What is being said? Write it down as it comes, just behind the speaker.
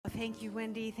Thank you,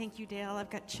 Wendy. Thank you, Dale.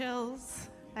 I've got chills.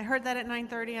 I heard that at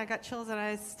 9:30. I got chills, and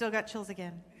I still got chills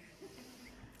again.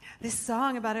 This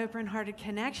song about open-hearted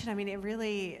connection, I mean,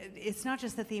 it's not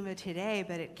just the theme of today,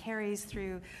 but it carries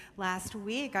through last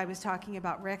week. I was talking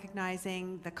about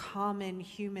recognizing the common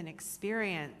human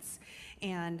experience,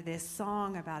 and this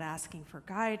song about asking for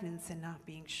guidance and not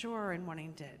being sure and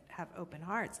wanting to have open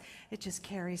hearts. It just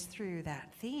carries through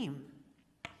that theme.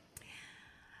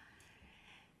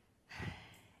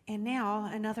 And now,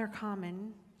 another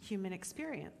common human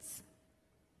experience.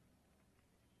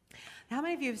 How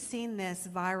many of you have seen this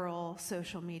viral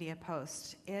social media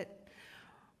post? It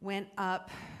went up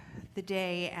the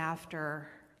day after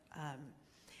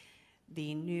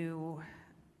the new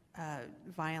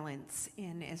violence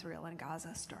in Israel and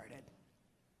Gaza started.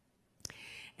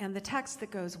 And the text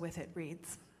that goes with it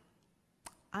reads,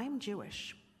 "I'm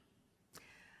Jewish.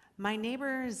 My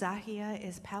neighbor Zahia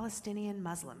is Palestinian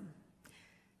Muslim.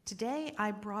 Today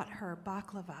I brought her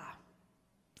baklava,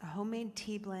 a homemade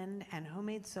tea blend and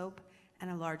homemade soap and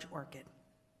a large orchid.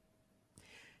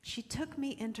 She took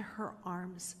me into her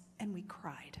arms and we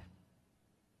cried.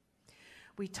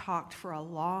 We talked for a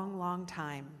long, long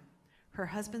time. Her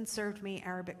husband served me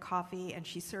Arabic coffee and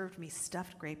she served me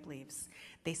stuffed grape leaves.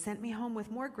 They sent me home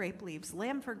with more grape leaves,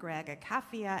 lamb for Greg, a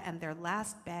kafia, and their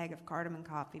last bag of cardamom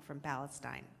coffee from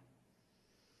Palestine.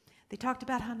 They talked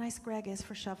about how nice Greg is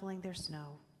for shoveling their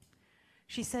snow.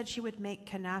 She said she would make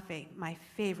kanafe, my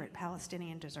favorite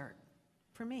Palestinian dessert,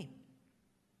 for me.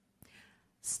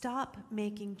 Stop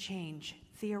making change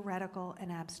theoretical and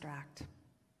abstract.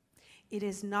 It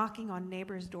is knocking on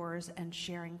neighbors' doors and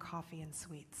sharing coffee and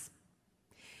sweets.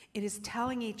 It is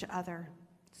telling each other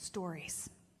stories.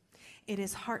 It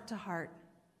is heart to heart,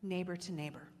 neighbor to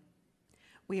neighbor.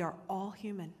 We are all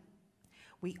human.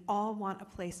 We all want a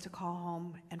place to call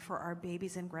home and for our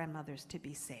babies and grandmothers to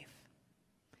be safe.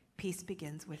 Peace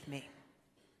begins with me."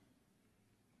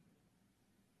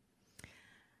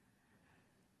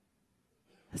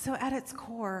 So at its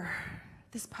core,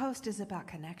 this post is about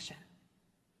connection.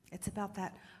 It's about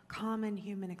that common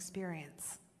human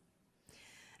experience.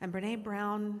 And Brene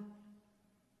Brown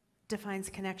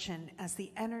defines connection as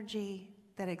the energy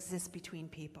that exists between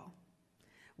people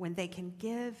when they can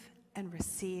give and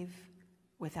receive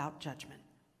without judgment.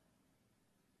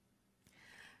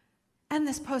 And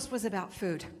this post was about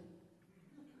food.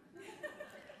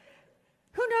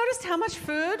 Who noticed how much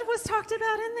food was talked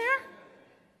about in there?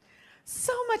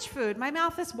 So much food. My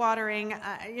mouth is watering.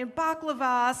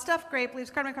 Baklava, stuffed grape leaves,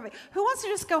 cardamom coffee. Who wants to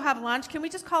just go have lunch? Can we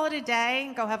just call it a day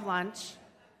and go have lunch?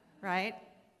 Right?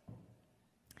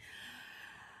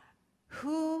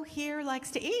 Who here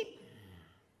likes to eat?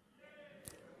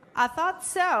 I thought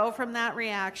so from that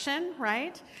reaction,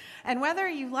 right? And whether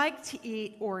you like to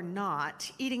eat or not,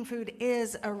 eating food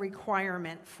is a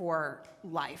requirement for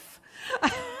life.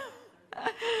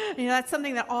 That's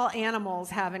something that all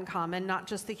animals have in common, not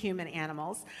just the human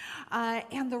animals.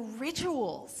 And the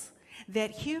rituals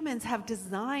that humans have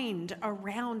designed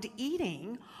around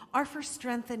eating are for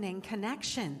strengthening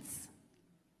connections.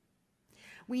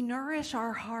 We nourish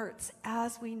our hearts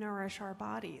as we nourish our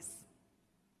bodies.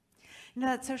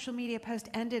 That social media post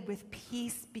ended with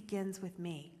 "Peace begins with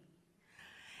me."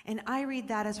 And I read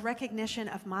that as recognition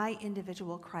of my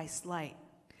individual Christ light,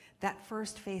 that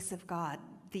first face of God,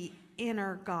 the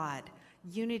inner God,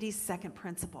 unity's second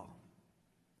principle.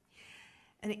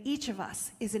 And each of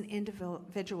us is an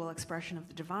individual expression of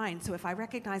the divine. So if I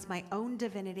recognize my own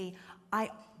divinity,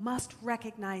 I must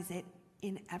recognize it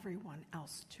in everyone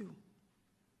else too.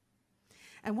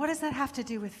 And what does that have to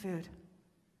do with food?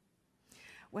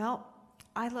 Well,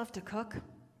 I love to cook.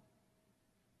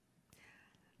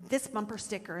 This bumper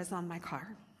sticker is on my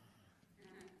car.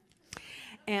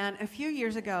 And a few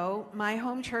years ago, my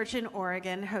home church in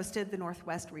Oregon hosted the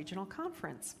Northwest Regional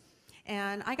Conference.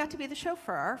 And I got to be the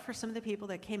chauffeur for some of the people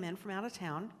that came in from out of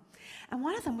town. And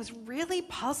one of them was really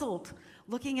puzzled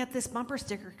looking at this bumper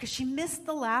sticker because she missed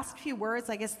the last few words,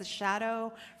 I guess the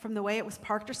shadow from the way it was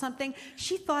parked or something.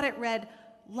 She thought it read,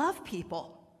 "Love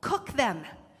people, cook them."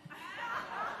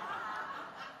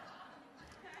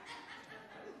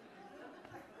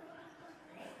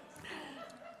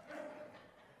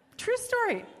 True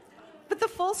story. But the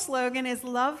full slogan is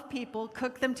 "Love people,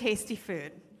 cook them tasty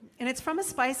food." And it's from a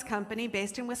spice company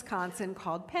based in Wisconsin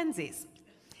called Penzeys.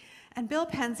 And Bill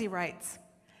Penzy writes,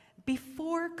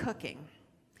 "Before cooking,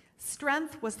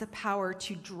 strength was the power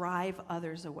to drive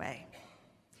others away.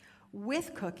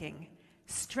 With cooking,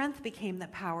 strength became the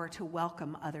power to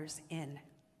welcome others in.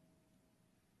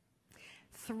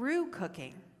 Through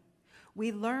cooking,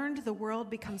 we learned the world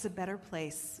becomes a better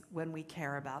place when we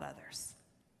care about others."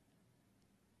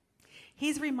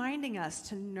 He's reminding us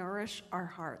to nourish our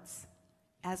hearts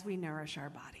as we nourish our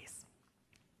bodies.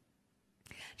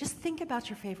 Just think about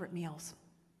your favorite meals.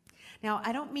 Now,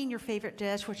 I don't mean your favorite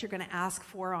dish, what you're going to ask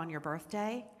for on your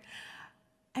birthday.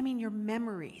 I mean your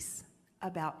memories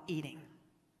about eating.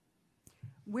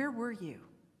 Where were you?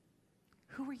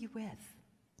 Who were you with?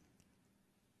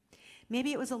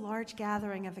 Maybe it was a large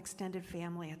gathering of extended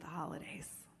family at the holidays.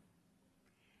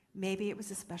 Maybe it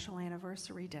was a special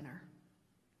anniversary dinner.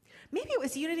 Maybe it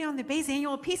was Unity on the Bay's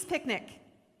annual peace picnic.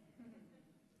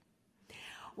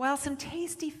 While some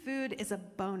tasty food is a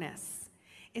bonus,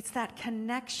 it's that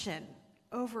connection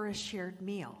over a shared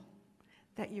meal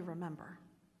that you remember.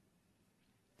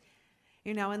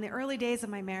 You know, in the early days of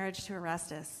my marriage to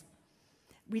Orestes,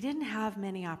 we didn't have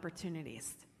many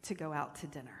opportunities to go out to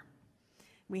dinner.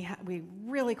 We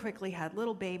really quickly had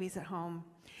little babies at home,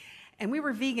 and we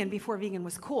were vegan before vegan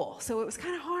was cool, so it was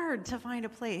kind of hard to find a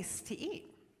place to eat.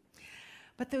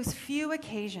 But those few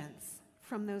occasions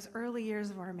from those early years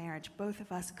of our marriage, both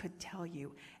of us could tell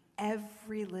you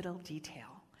every little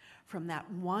detail from that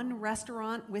one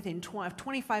restaurant within a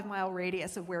 25-mile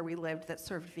radius of where we lived that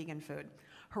served vegan food.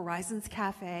 Horizons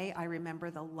Cafe, I remember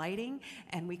the lighting,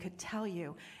 and we could tell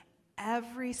you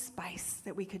every spice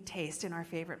that we could taste in our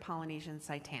favorite Polynesian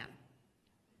seitan.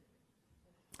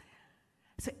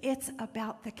 So it's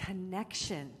about the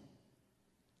connection,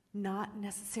 not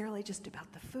necessarily just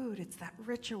about the food. It's that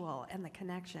ritual and the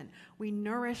connection. We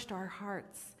nourished our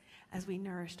hearts as we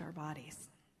nourished our bodies.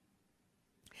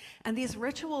 And these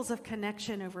rituals of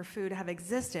connection over food have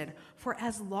existed for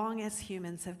as long as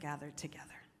humans have gathered together.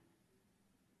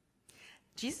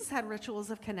 Jesus had rituals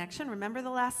of connection. Remember the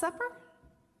Last Supper?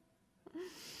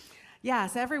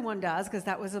 Yes, everyone does, because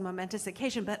that was a momentous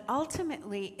occasion, but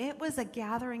ultimately it was a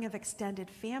gathering of extended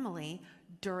family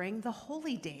during the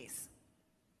holy days.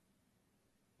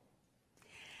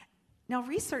 Now,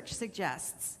 research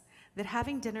suggests that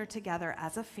having dinner together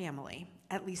as a family,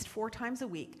 at least 4 times a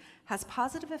week, has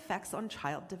positive effects on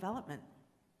child development.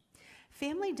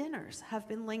 Family dinners have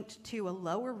been linked to a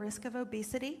lower risk of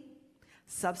obesity,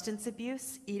 substance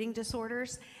abuse, eating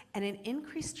disorders, and an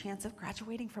increased chance of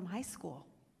graduating from high school.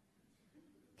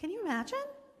 Can you imagine?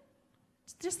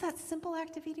 It's just that simple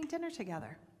act of eating dinner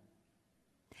together.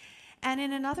 And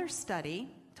in another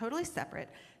study, totally separate,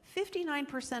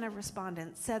 59% of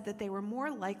respondents said that they were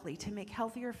more likely to make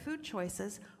healthier food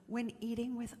choices when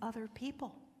eating with other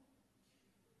people.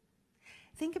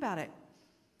 Think about it.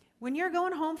 When you're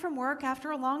going home from work after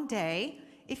a long day,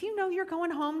 if you know you're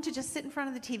going home to just sit in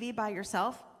front of the TV by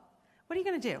yourself, what are you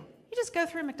going to do? You just go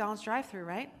through a McDonald's drive-thru,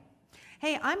 right?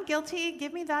 Hey, I'm guilty.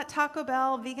 Give me that Taco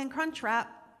Bell vegan crunch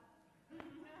wrap.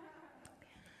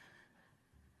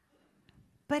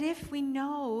 But if we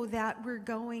know that we're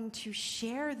going to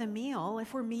share the meal,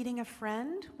 if we're meeting a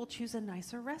friend, we'll choose a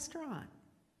nicer restaurant.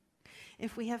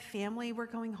 If we have family we're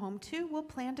going home to, we'll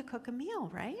plan to cook a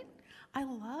meal, right? I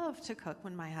love to cook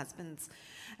when my husband's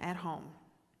at home.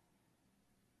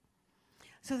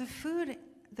 So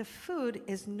the food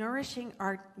is nourishing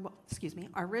our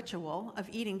ritual of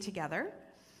eating together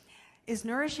is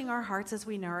nourishing our hearts as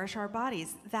we nourish our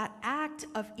bodies. That act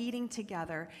of eating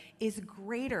together is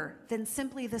greater than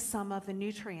simply the sum of the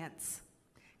nutrients,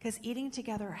 because eating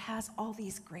together has all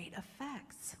these great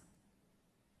effects.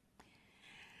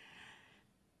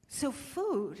 So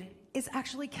food is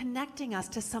actually connecting us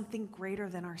to something greater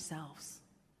than ourselves.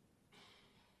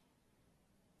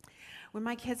 When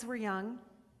my kids were young,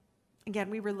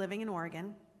 again, we were living in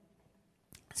Oregon,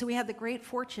 so we had the great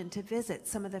fortune to visit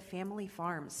some of the family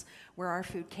farms where our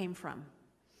food came from.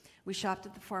 We shopped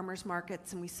at the farmers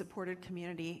markets and we supported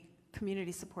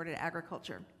community-supported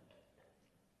agriculture.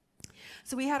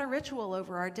 So we had a ritual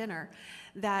over our dinner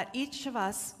that each of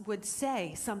us would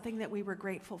say something that we were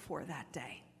grateful for that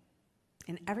day.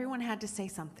 And everyone had to say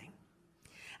something.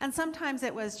 And sometimes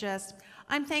it was just,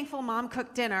 I'm thankful Mom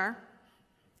cooked dinner.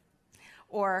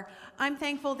 Or, I'm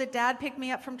thankful that Dad picked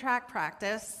me up from track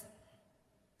practice.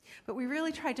 But we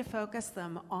really tried to focus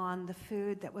them on the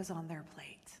food that was on their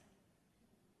plate.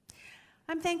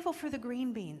 I'm thankful for the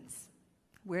green beans.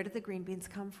 Where did the green beans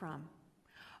come from?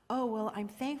 Oh, well, I'm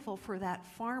thankful for that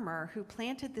farmer who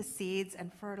planted the seeds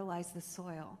and fertilized the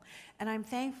soil. And I'm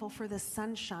thankful for the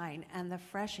sunshine and the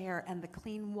fresh air and the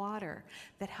clean water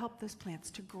that helped those plants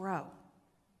to grow.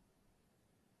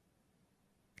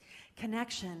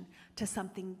 Connection to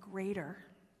something greater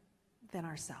than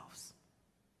ourselves.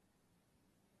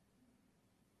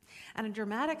 And a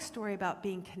dramatic story about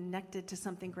being connected to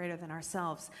something greater than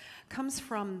ourselves comes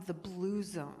from the blue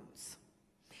zones.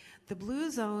 The blue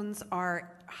zones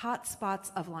are hot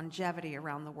spots of longevity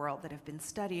around the world that have been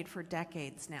studied for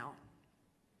decades now.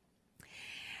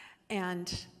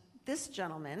 And this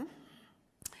gentleman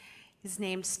is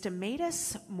named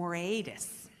Stamatis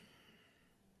Moreidis.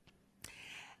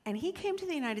 And he came to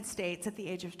the United States at the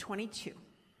age of 22.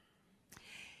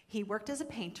 He worked as a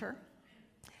painter,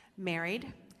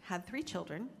 married, had 3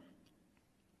 children.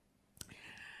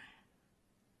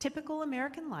 Typical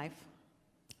American life.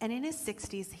 And in his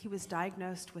 60s, he was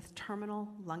diagnosed with terminal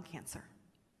lung cancer.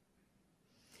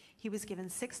 He was given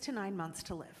 6 to 9 months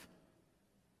to live.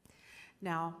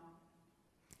 Now,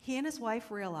 he and his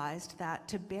wife realized that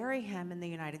to bury him in the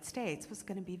United States was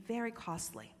going to be very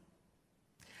costly.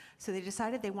 So they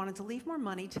decided they wanted to leave more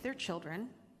money to their children.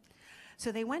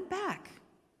 So they went back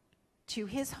to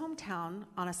his hometown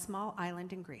on a small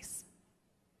island in Greece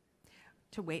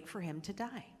to wait for him to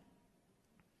die.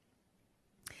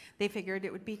 They figured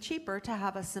it would be cheaper to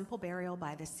have a simple burial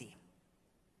by the sea.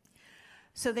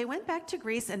 So they went back to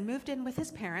Greece and moved in with his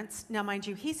parents. Now, mind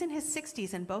you, he's in his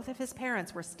 60s and both of his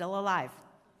parents were still alive.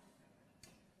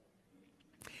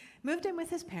 Moved in with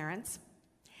his parents,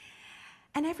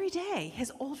 and every day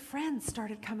his old friends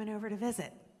started coming over to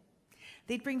visit.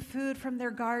 They'd bring food from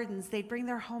their gardens, they'd bring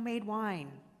their homemade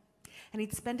wine, and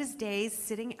he'd spend his days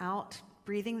sitting out,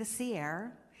 breathing the sea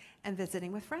air, and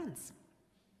visiting with friends.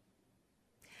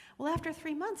 Well, after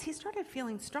 3 months, he started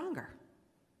feeling stronger.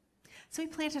 So he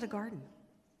planted a garden.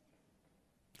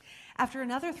 After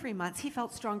another 3 months, he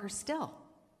felt stronger still.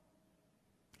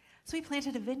 So he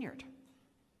planted a vineyard.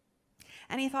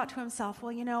 And he thought to himself,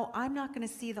 well, you know, I'm not going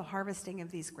to see the harvesting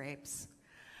of these grapes,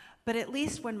 but at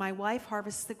least when my wife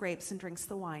harvests the grapes and drinks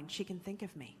the wine, she can think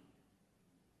of me.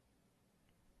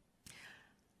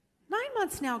 9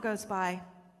 months now goes by,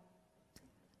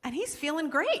 and he's feeling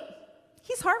great.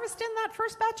 He's harvesting that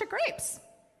first batch of grapes.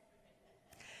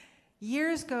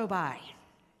 Years go by.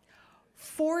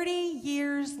 40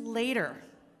 years later,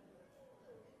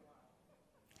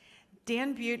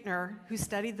 Dan Buettner, who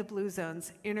studied the Blue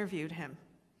Zones, interviewed him.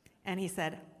 And he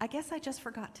said, I guess I just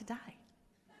forgot to die.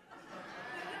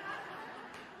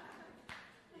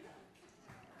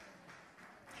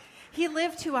 He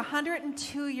lived to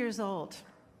 102 years old.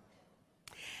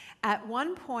 At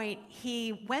one point,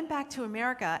 he went back to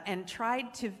America and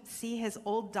tried to see his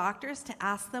old doctors to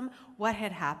ask them what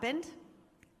had happened.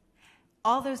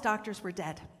 All those doctors were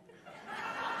dead.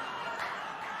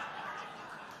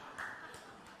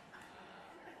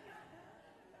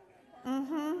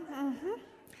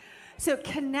 So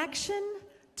connection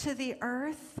to the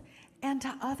earth and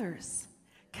to others.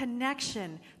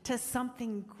 Connection to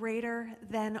something greater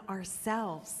than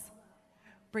ourselves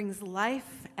brings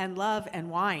life and love and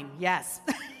wine, yes.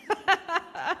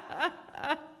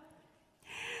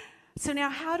 So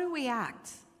now how do we act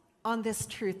on this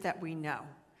truth that we know,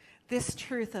 this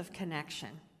truth of connection?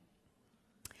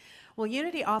 Well,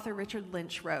 Unity author Richard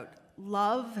Lynch wrote,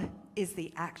 love is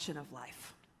the action of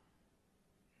life.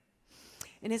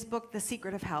 In his book, The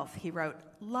Secret of Health, he wrote,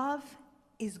 love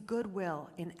is goodwill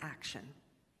in action.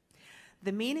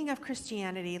 The meaning of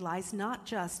Christianity lies not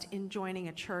just in joining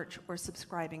a church or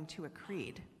subscribing to a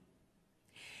creed.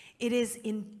 It is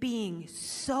in being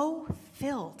so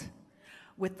filled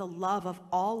with the love of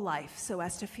all life so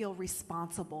as to feel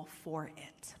responsible for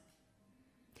it.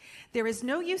 There is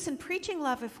no use in preaching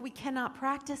love if we cannot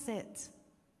practice it.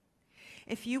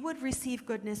 If you would receive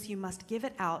goodness, you must give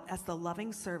it out as the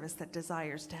loving service that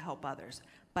desires to help others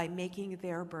by making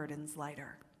their burdens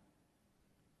lighter.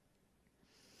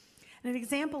 An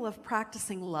example of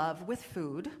practicing love with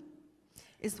food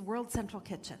is the World Central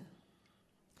Kitchen.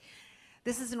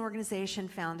 This is an organization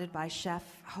founded by Chef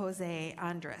Jose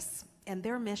Andres, and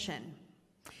their mission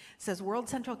says World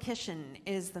Central Kitchen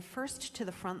is the first to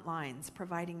the front lines,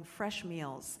 providing fresh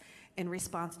meals in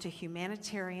response to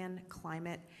humanitarian,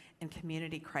 climate, and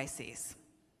community crises.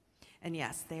 And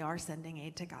yes, they are sending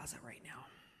aid to Gaza right now.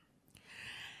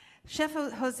 Chef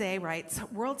Jose writes,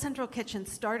 World Central Kitchen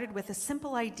started with a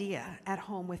simple idea at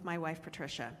home with my wife,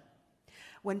 Patricia.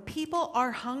 When people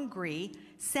are hungry,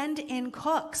 send in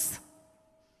cooks.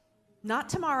 Not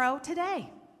tomorrow, today.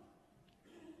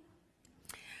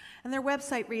 And their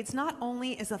website reads, not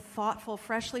only is a thoughtful,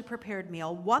 freshly prepared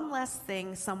meal one less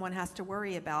thing someone has to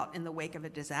worry about in the wake of a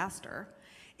disaster,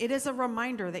 it is a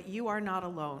reminder that you are not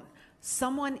alone.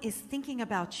 Someone is thinking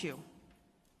about you.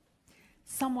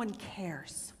 Someone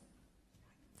cares.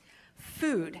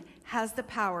 Food has the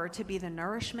power to be the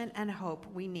nourishment and hope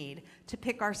we need to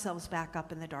pick ourselves back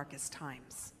up in the darkest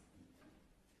times.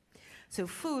 So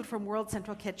food from World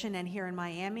Central Kitchen, and here in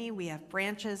Miami, we have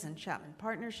branches and Chapman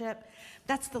Partnership.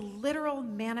 That's the literal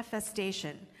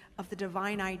manifestation of the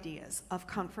divine ideas of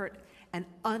comfort and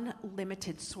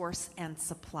unlimited source and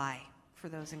supply for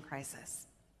those in crisis.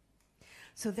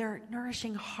 So they're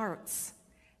nourishing hearts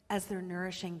as they're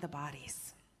nourishing the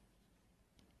bodies.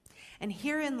 And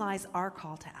herein lies our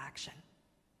call to action,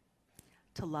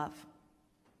 to love.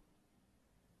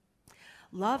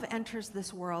 Love enters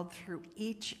this world through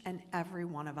each and every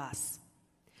one of us.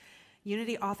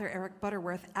 Unity author Eric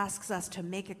Butterworth asks us to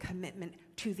make a commitment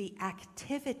to the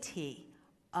activity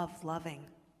of loving.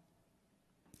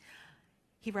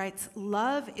 He writes,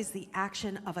 "Love is the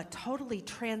action of a totally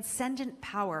transcendent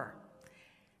power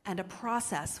and a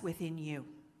process within you.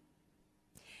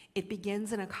 It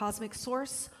begins in a cosmic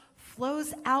source,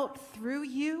 flows out through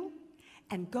you,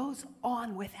 and goes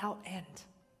on without end."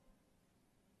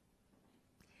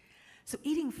 So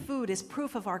eating food is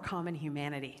proof of our common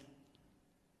humanity.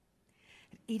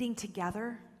 Eating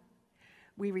together,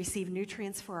 we receive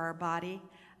nutrients for our body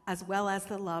as well as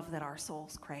the love that our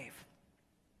souls crave.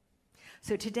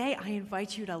 So today I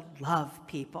invite you to love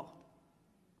people.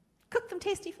 Cook them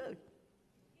tasty food.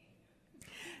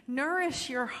 Nourish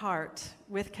your heart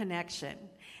with connection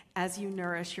as you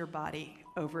nourish your body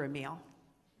over a meal.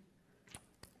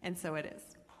 And so it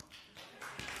is.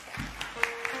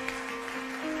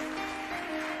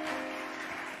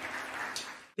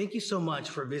 Thank you so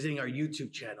much for visiting our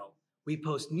YouTube channel. We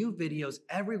post new videos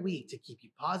every week to keep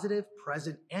you positive,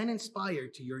 present, and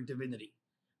inspired to your divinity.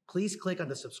 Please click on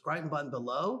the subscribe button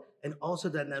below and also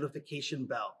that notification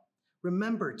bell.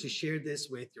 Remember to share this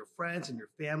with your friends and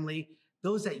your family,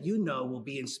 those that you know will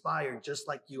be inspired just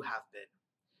like you have been.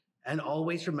 And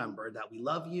always remember that we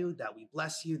love you, that we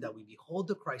bless you, that we behold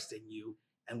the Christ in you,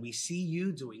 and we see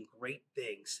you doing great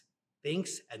things.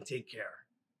 Thanks and take care.